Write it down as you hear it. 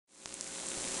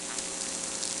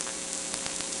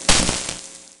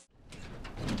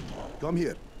Come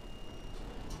here.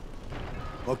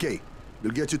 Okay,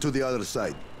 we'll get you to the other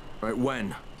side. Right,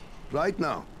 when? Right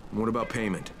now. What about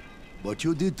payment? What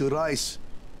you did to Rice,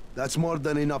 that's more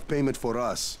than enough payment for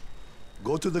us.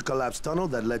 Go to the collapsed tunnel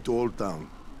that led to Old Town.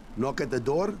 Knock at the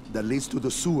door that leads to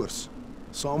the sewers.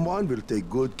 Someone will take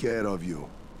good care of you.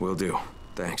 Will do.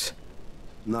 Thanks.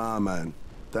 Nah, man.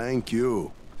 Thank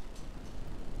you.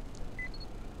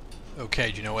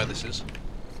 Okay, do you know where this is?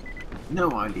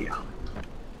 No idea.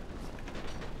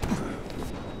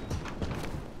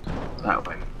 That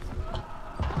way.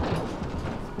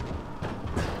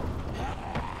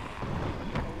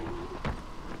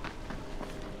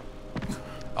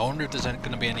 I wonder if there's going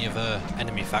to be any other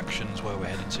enemy factions where we're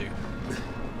heading to.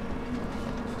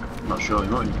 I'm not sure.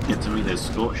 You might get to meet those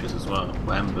Scorchers as well.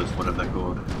 Or Embers, whatever they're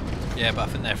called. Yeah, but I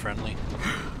think they're friendly.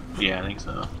 Yeah, I think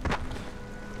so.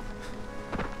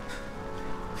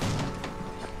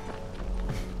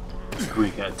 We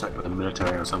get attacked by the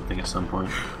military or something at some point.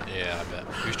 Yeah, I bet.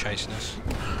 Who's chasing us?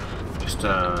 Just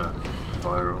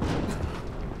viral.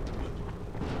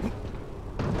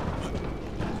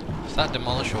 So that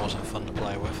Demolisher wasn't fun to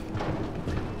play with.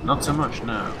 Not so much,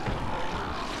 no.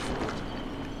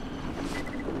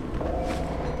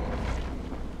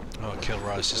 Oh, kill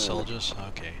Rice's soldiers?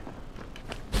 Okay.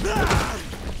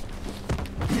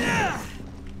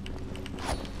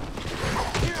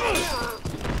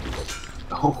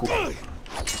 Oh.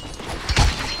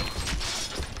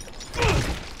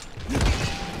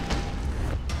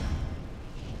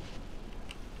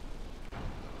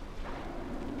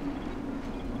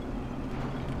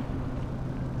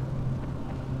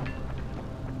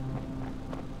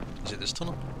 Is it this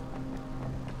tunnel?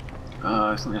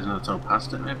 I think there's another tunnel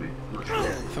past it, maybe. I'm not sure. I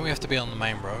think we have to be on the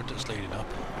main road that's leading up.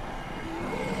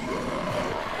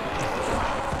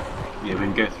 Yeah, we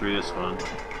can go through this one.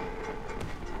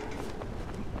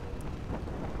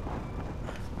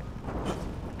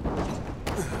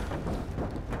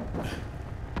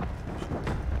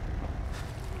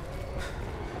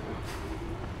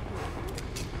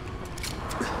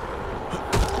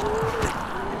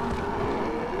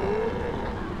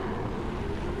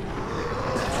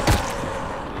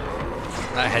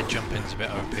 That head jumping's a bit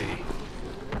OP.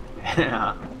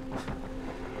 Yeah.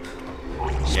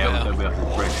 Yeah, we'll go up the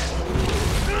bridge.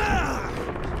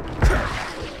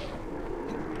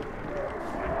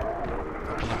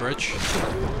 Up on the bridge.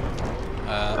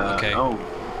 Okay. Oh.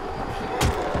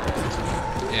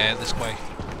 Yeah, this way.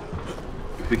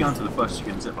 If we go onto the bus, you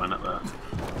can zip line up there.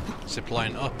 Zip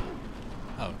line up.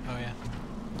 Oh yeah.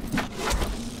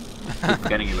 Keep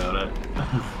forgetting about it.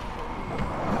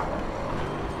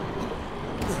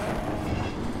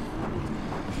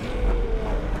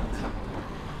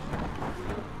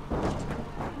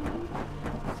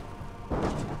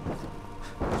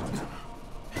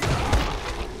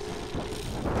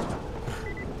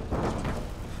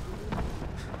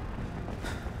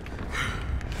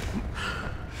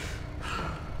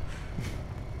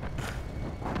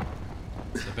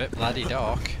 It's a bit bloody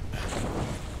dark.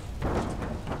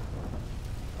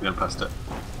 We're going past it.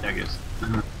 There it goes.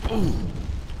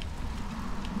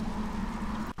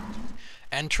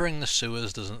 Entering the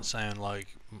sewers doesn't sound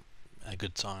like a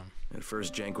good time. At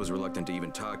first, Jank was reluctant to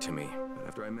even talk to me, but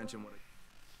after I mentioned what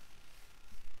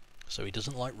So he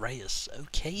doesn't like Reyes.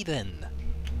 Okay then.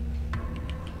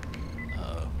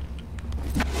 Uh-oh.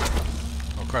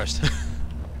 Oh Christ.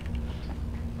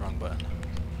 Wrong button.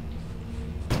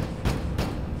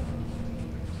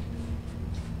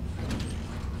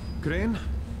 Crane?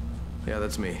 Yeah,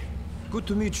 that's me. Good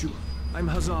to meet you. I'm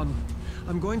Hazan.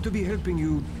 I'm going to be helping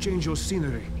you change your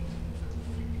scenery.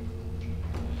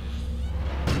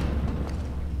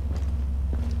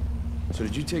 So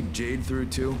did you take Jade through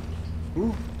too?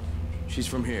 Who? She's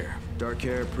from here. Dark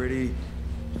hair, pretty,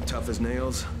 tough as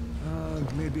nails.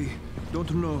 Maybe.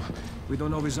 Don't know. We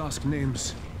don't always ask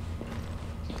names.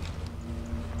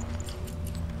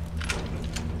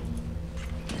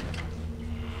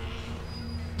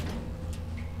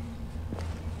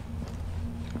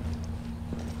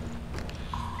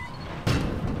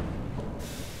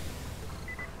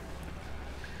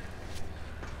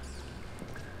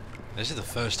 This is the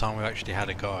first time we've actually had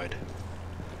a guide.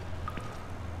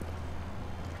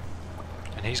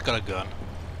 And he's got a gun.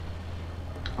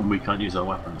 And we can't use our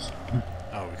weapons.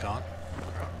 Oh, we can't?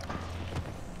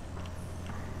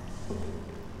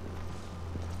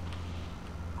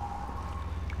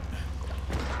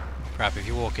 Crap, if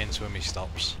you walk into him, he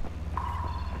stops.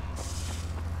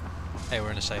 Hey,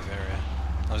 we're in a safe area.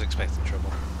 I was expecting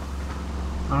trouble.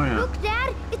 Oh yeah. Look,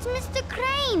 Dad! It's Mr.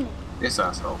 Crane! This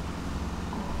asshole.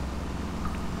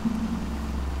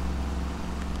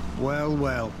 Well,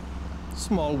 well.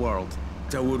 Small world.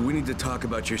 Dawood, we need to talk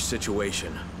about your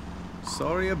situation.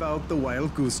 Sorry about the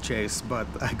wild goose chase, but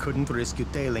I couldn't risk you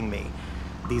tailing me.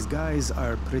 These guys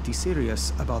are pretty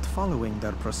serious about following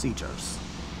their procedures.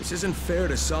 This isn't fair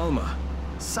to Salma.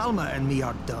 Salma and me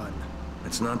are done.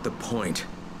 That's not the point.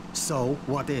 So,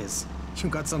 what is? You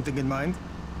got something in mind?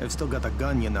 I've still got a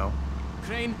gun, you know.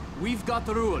 Crane, we've got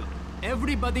the rule.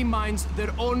 Everybody minds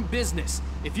their own business.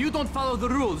 If you don't follow the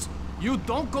rules, you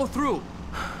don't go through.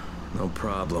 No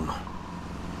problem.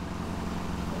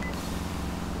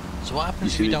 So what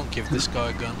happens if you don't give this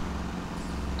guy a gun?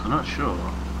 I'm not sure.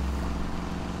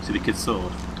 See the kid's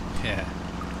sword? Yeah.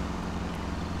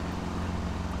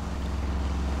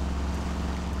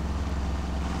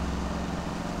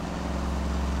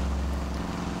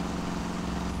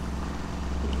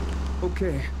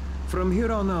 Okay, from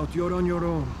here on out, you're on your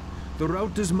own. The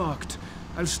route is marked.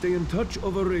 I'll stay in touch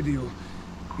over radio.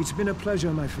 It's been a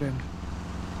pleasure, my friend.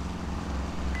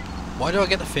 Why do I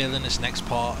get the feeling this next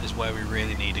part is where we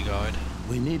really need a guide?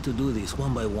 We need to do this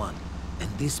one by one, and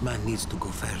this man needs to go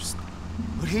first.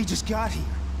 But he just got here.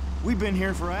 We've been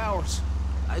here for hours.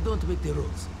 I don't make the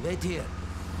rules. Wait here.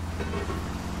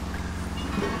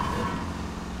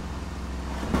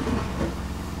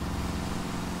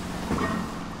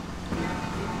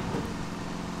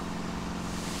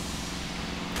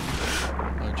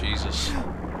 Oh, Jesus.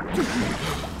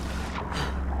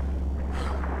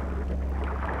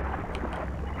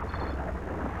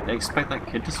 They expect that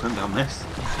kid to swim down this?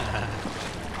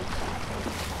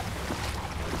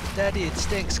 Daddy, it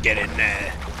stinks. Get in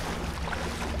there.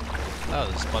 Oh,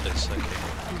 there's bodies. Okay.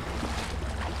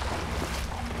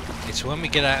 It's when we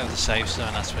get out of the safe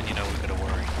zone, that's when you know we've got to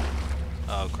worry.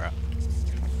 Oh, crap.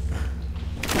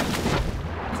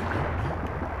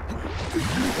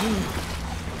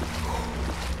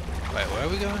 Wait, where are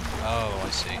we going? Oh, I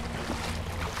see.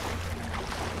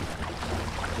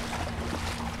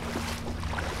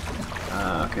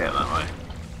 Okay, that way.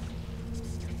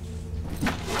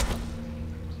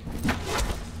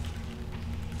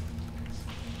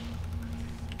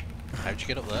 How'd you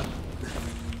get up there?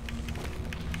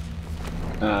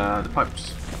 The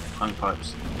pipes. Hung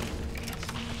pipes.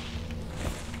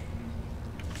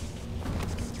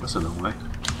 That's a long way.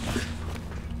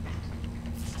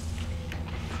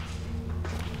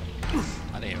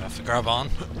 I didn't even have to grab on.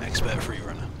 Expert free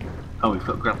runner. Oh, we've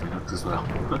got grappling hooks as well.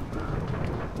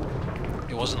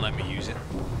 It wasn't letting me use it.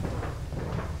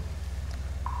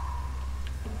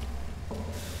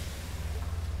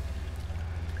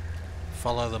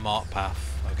 Follow the marked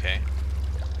path. Okay.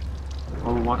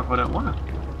 Oh, what if I don't want to?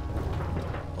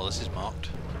 Well, this is marked.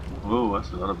 Oh,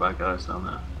 that's a lot of bad guys down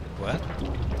there. Where?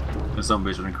 The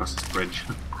zombies running across this bridge.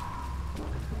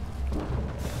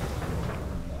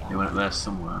 They went there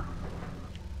somewhere.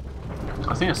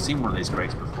 I think I've seen one of these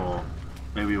crates before.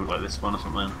 Maybe like this one or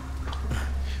something.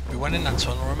 We went in that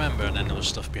tunnel, remember, and then there was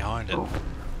stuff behind it. Oh.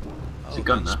 Oh, a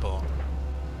gun there. spawn.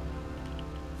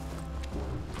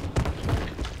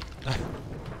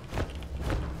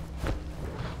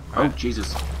 Oh,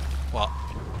 Jesus. What?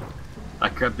 I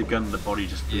grabbed the gun and the body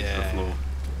just flew to the floor.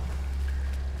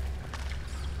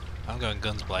 I'm going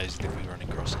guns blazing if we run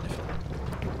across anything.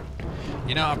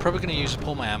 You know, I'm probably going to use up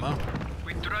all my ammo.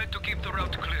 We tried to keep the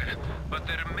route clear, but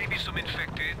there may be some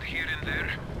infected here and there.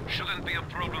 Shouldn't be a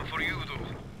problem for you, though.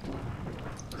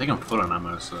 I think I'm full on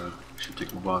ammo, so it should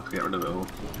take a while to get rid of it all.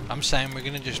 I'm saying we're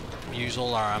going to just use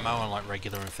all our ammo on like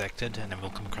regular infected, and then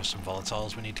we'll come across some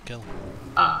volatiles we need to kill.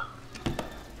 Ah.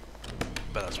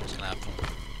 But that's what's going to happen.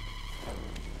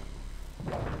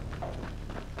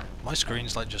 My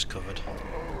screen's like just covered.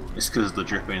 It's because of the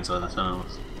dripping inside the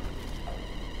tunnels.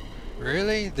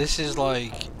 Really? This is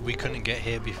like, we couldn't get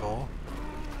here before?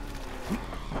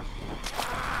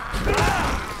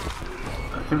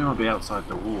 I think we might be outside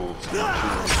the walls, I'm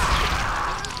not sure.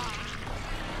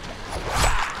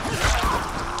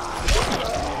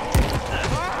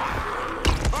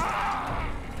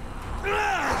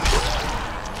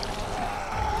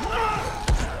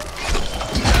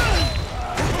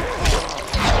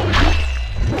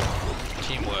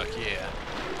 Teamwork, yeah.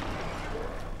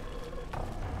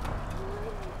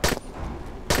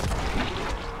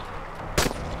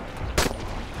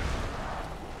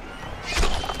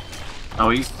 Oh,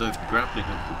 he used the grappling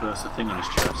hook to burst the thing on his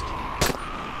chest.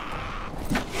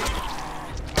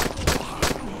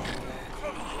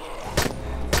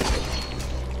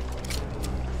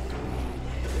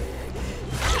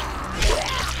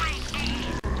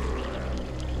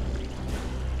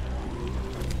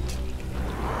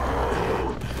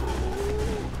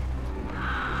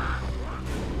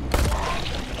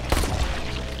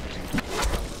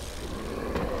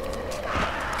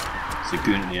 It's a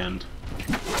goon in the end.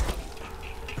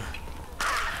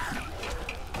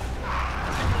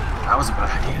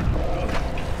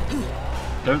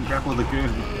 Don't grapple the goon.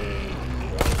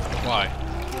 Why?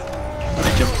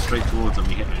 They jump straight towards him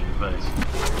and you hit him in the face.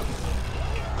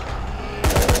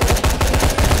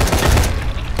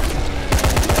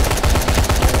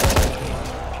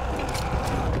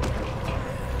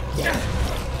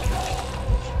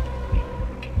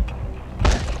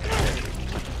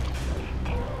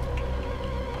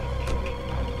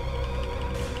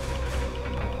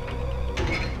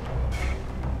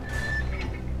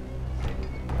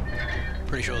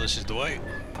 Pretty sure this is the way.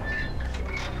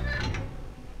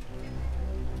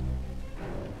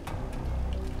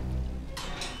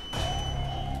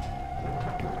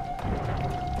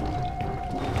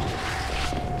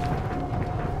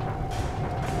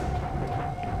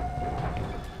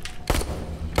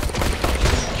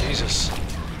 Jesus.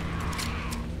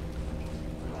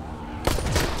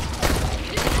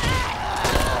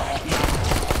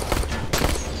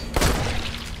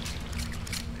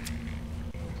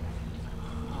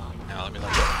 Now let me look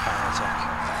at the power attack.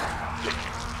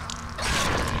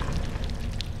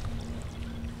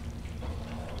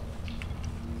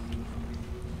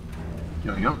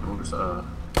 Going up, or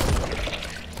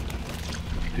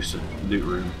just a loot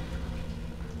room.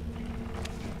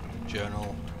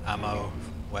 Journal, ammo,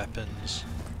 weapons.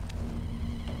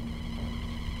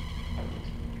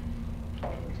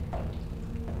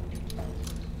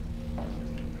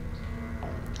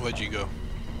 Where'd you go?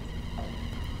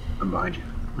 I'm behind you.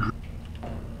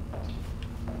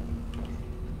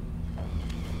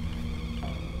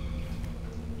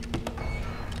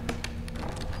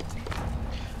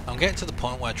 I'm getting to the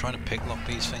point where trying to picklock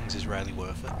these things is rarely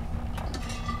worth it.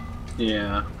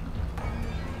 Yeah.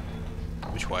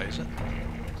 Which way is it?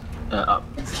 Up.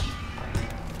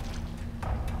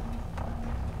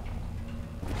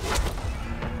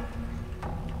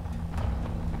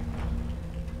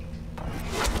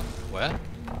 Where?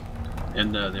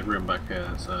 In the room back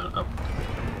here, so up.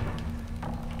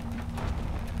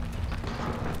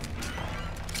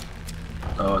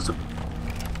 Oh, it's a...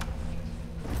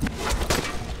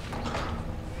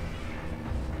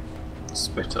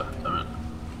 Spitter, damn it.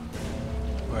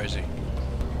 Where is he?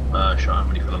 Shot him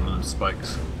when he fell on those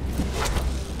spikes.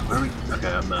 Where are we?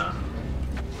 Okay, I'm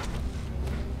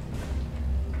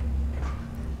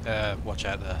there. Watch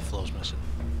out, the floor's missing.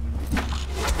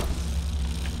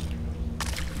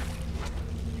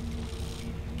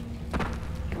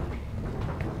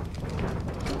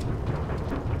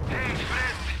 Hey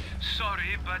friend,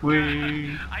 sorry, but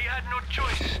I had no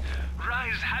choice.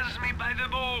 Rise has me by the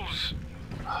balls.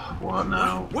 What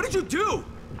now? What did you do?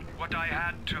 What I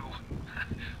had to.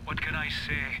 What can I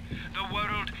say? The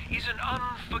world is an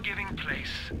unforgiving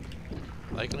place.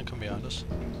 Are they gonna come behind us?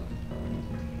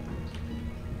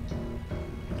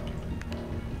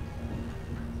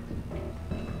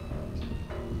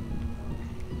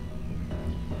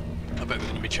 I bet we're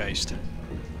gonna be chased.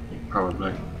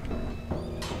 Probably.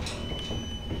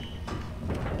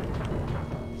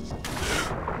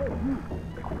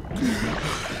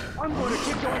 I'm going to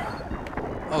keep going.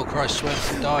 Oh Christ, swim!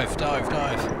 Dive, dive,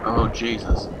 dive! Oh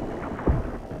Jesus.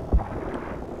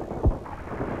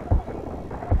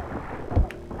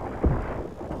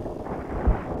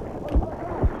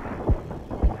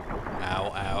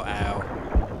 Ow, ow, ow.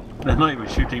 They're not even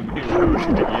shooting me, they're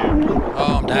shooting you.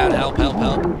 Oh, I'm down, help, help,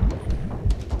 help.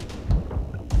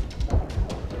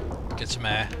 Get some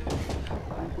air.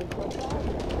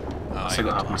 Oh, I still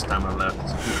got half my stamina left.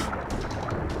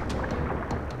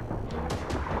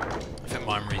 I think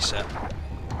mine reset.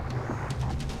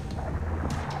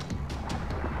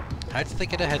 How did they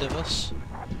get ahead of us?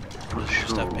 Or does it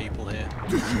just have people here?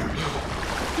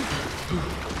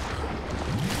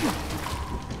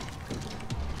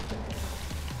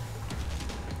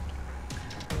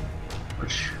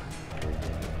 Which...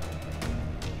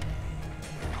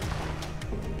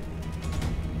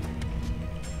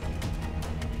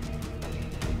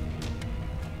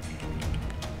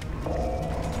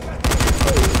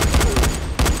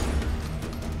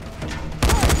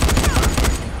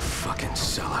 Fucking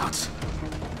sellouts.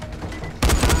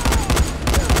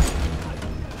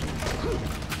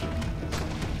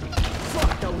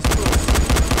 Fuck, that was close.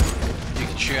 You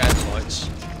can shoot out the lights.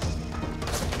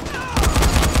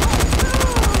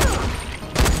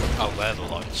 Oh, they're the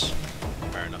lights.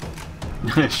 Fair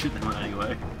enough. Shoot them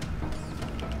anyway.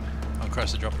 Oh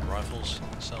Christ, they're dropping rifles.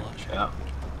 So much. Yeah.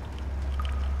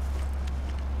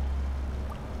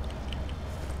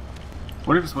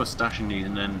 What if it's worth stashing these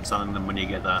and then selling them when you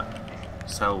get that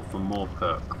sell for more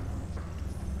perk?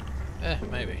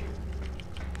 Maybe.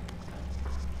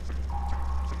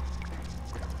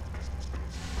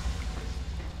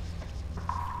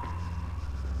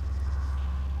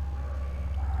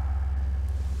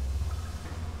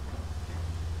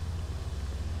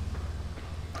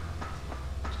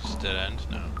 dead end?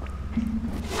 No.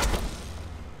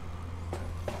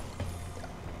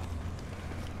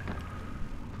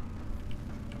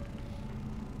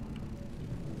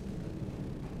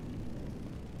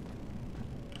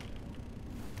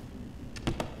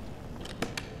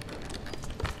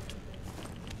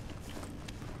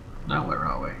 Now where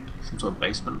are we? Some sort of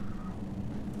basement?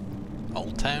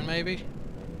 Old town, maybe?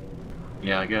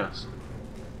 Yeah, I guess.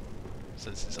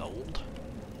 Since it's old.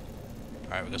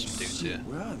 Alright, we got some dudes here.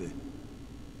 Where are they?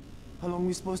 How long are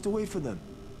we supposed to wait for them?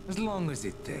 As long as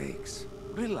it takes.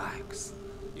 Relax.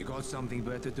 You got something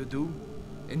better to do?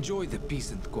 Enjoy the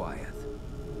peace and quiet.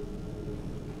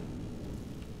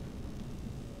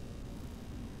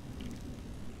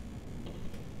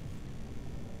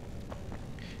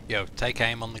 Yo, take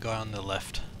aim on the guy on the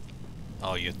left.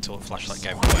 Oh, your flashlight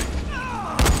gave away.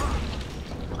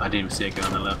 I didn't even see it go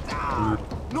on the left.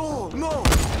 No, no!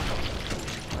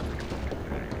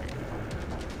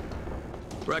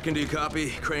 Reckon, do you copy?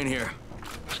 Crane here.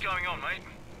 What's going on, mate?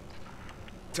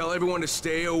 Tell everyone to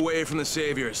stay away from the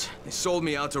Saviors. They sold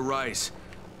me out to Rice.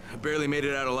 I barely made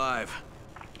it out alive.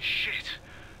 Shit.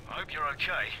 I hope you're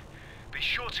okay. Be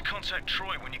sure to contact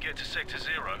Troy when you get to Sector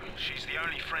 0. She's the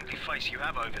only friendly face you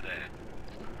have over there.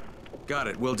 Got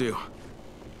it, will do.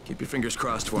 Keep your fingers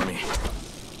crossed for me.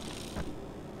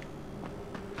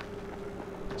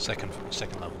 Second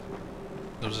level.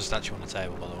 There was a statue on the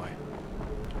table, by the way.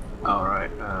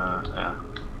 Alright, yeah.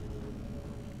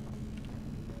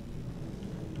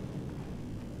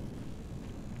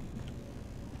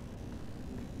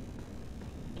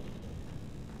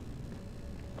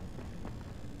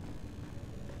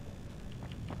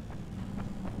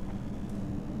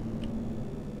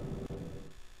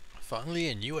 Finally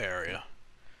a new area.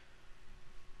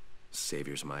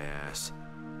 Saviors my ass.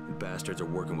 The bastards are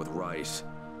working with Rice.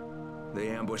 They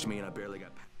ambushed me and I barely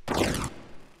got past.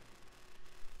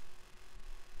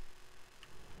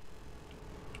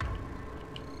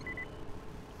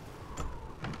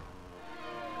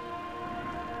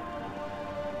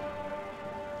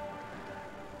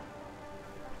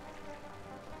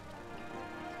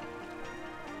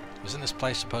 Isn't this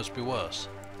place supposed to be worse?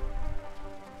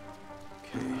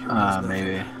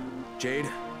 Maybe. Jade,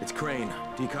 it's Crane.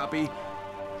 Do you copy?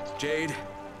 Jade,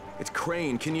 it's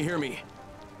Crane. Can you hear me?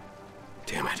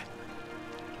 Damn it.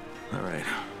 Alright.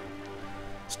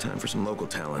 It's time for some local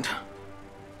talent.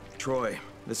 Troy,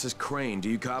 this is Crane. Do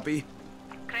you copy?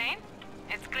 Crane?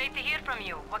 It's great to hear from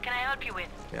you. What can I help you with?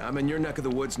 Yeah, I'm in your neck of the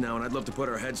woods now, and I'd love to put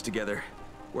our heads together.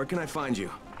 Where can I find you?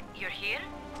 You're here?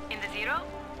 In the Zero?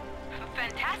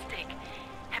 Fantastic.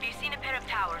 Have you seen a pair of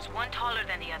towers, one taller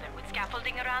than the other, with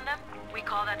scaffolding around them? We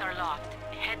call that our loft.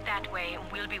 Head that way, and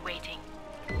we'll be waiting.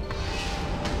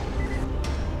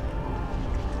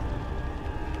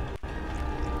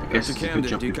 Mr.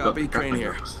 Camden, do you copy? Crane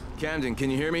here. Camden, can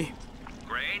you hear me?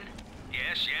 Crane?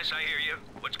 Yes, yes, I hear you.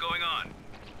 What's going on?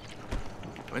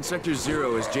 I'm in Sector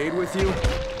 0. Is Jade with you?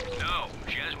 No,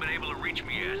 she hasn't been able to reach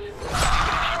me yet. Even if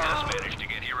she does manage to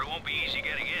get here, it won't be easy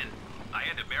getting in. I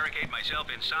had to barricade myself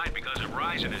inside because of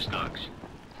Rise and his thugs.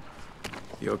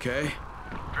 You okay?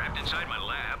 Trapped inside my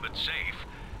lab, but safe.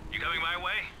 You coming my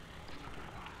way?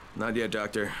 Not yet,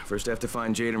 Doctor. First I have to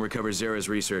find Jade and recover Zara's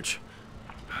research.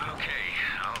 Okay,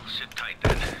 I'll sit tight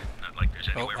then. Not like there's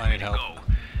anywhere I for me need to help. go.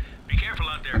 Be careful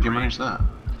out there, How'd you Crane. manage that?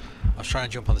 I was trying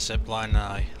to jump on the zip line and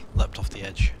I leapt off the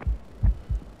edge.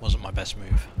 Wasn't my best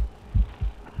move.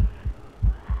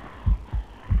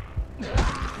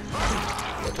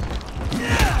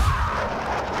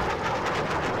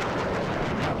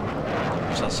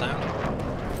 What's that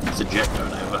sound? It's a jet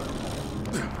going over.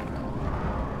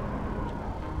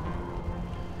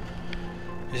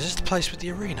 Is this the place with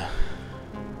the arena?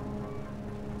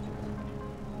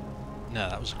 No,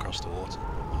 that was across the water.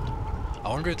 I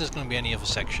wonder if there's going to be any other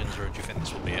sections, or do you think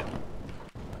this will be it?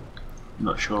 I'm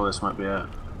not sure, this might be it.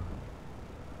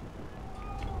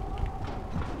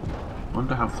 I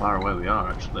wonder how far away we are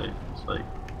actually. It's like,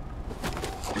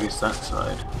 maybe it's that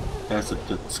side. There's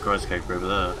the skyscraper over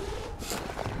there.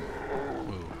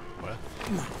 Ooh, where?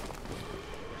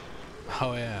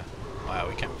 Oh yeah. Wow,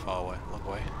 we came far away, long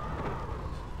way.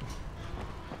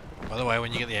 By the way,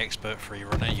 when you get the expert free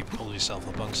runner, you pull yourself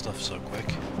up on stuff so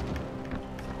quick.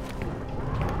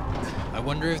 I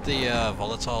wonder if the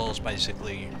volatiles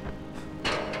basically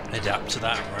adapt to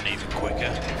that and run even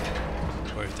quicker,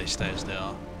 or if they stay as they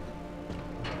are.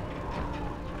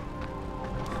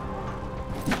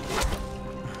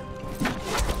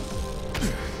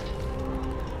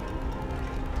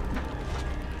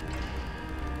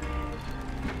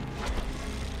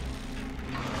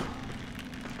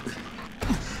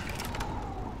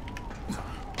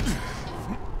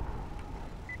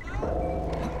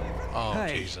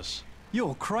 Hey, Jesus.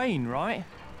 you're Crane, right?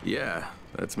 Yeah,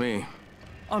 that's me.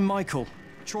 I'm Michael.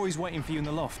 Troy's waiting for you in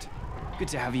the loft. Good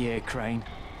to have you here, Crane.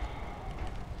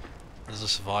 There's a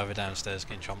survivor downstairs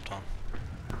getting chomped on.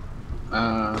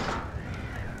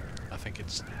 I think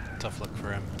it's tough luck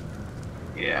for him.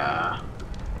 Yeah.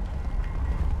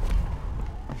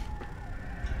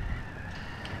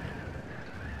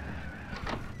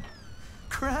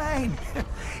 Crane!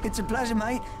 It's a pleasure,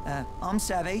 mate. I'm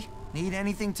Savvy. Need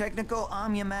anything technical,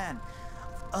 I'm your man.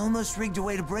 Almost rigged a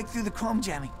way to break through the comm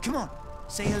jamming. Come on,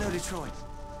 say hello to Troy.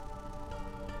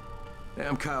 Hey,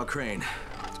 I'm Kyle Crane.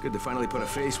 It's good to finally put a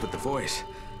face with the voice.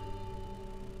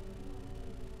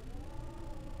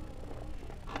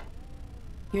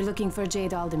 You're looking for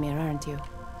Jade Aldemir, aren't you?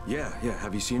 Yeah.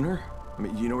 Have you seen her? I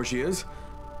mean, you know where she is?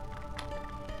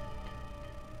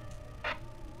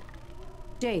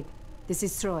 Jade, this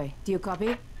is Troy. Do you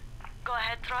copy? Go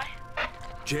ahead, Troy.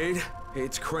 Jade? Hey,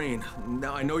 it's Crane.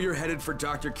 Now, I know you're headed for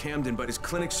Dr. Camden, but his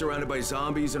clinic's surrounded by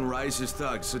zombies and Rise's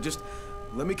thugs, so just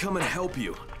let me come and help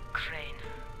you. Crane,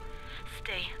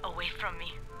 stay away from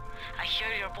me. I hear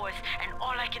your voice, and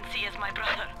all I can see is my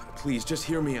brother. Please, just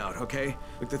hear me out, okay?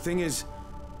 Look, the thing is,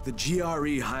 the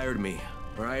GRE hired me,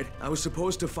 all right? I was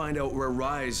supposed to find out where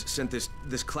Rise sent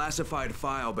this classified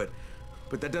file, but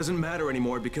that doesn't matter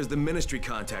anymore because the Ministry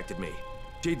contacted me.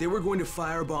 Jade, they were going to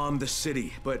firebomb the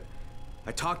city, but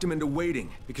I talked them into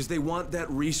waiting because they want that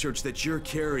research that you're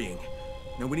carrying.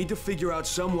 Now we need to figure out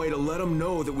some way to let them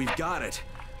know that we've got it.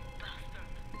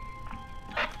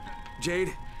 Jade?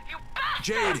 You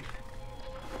bastard! Jade!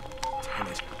 Damn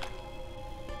it.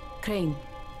 Crane,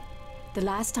 the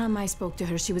last time I spoke to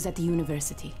her, she was at the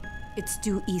university. It's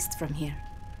due east from here.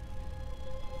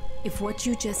 If what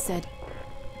you just said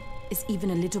is even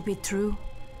a little bit true,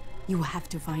 you have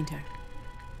to find her.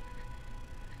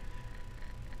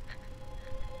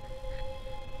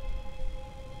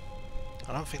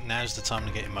 I don't think now's the time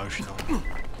to get emotional.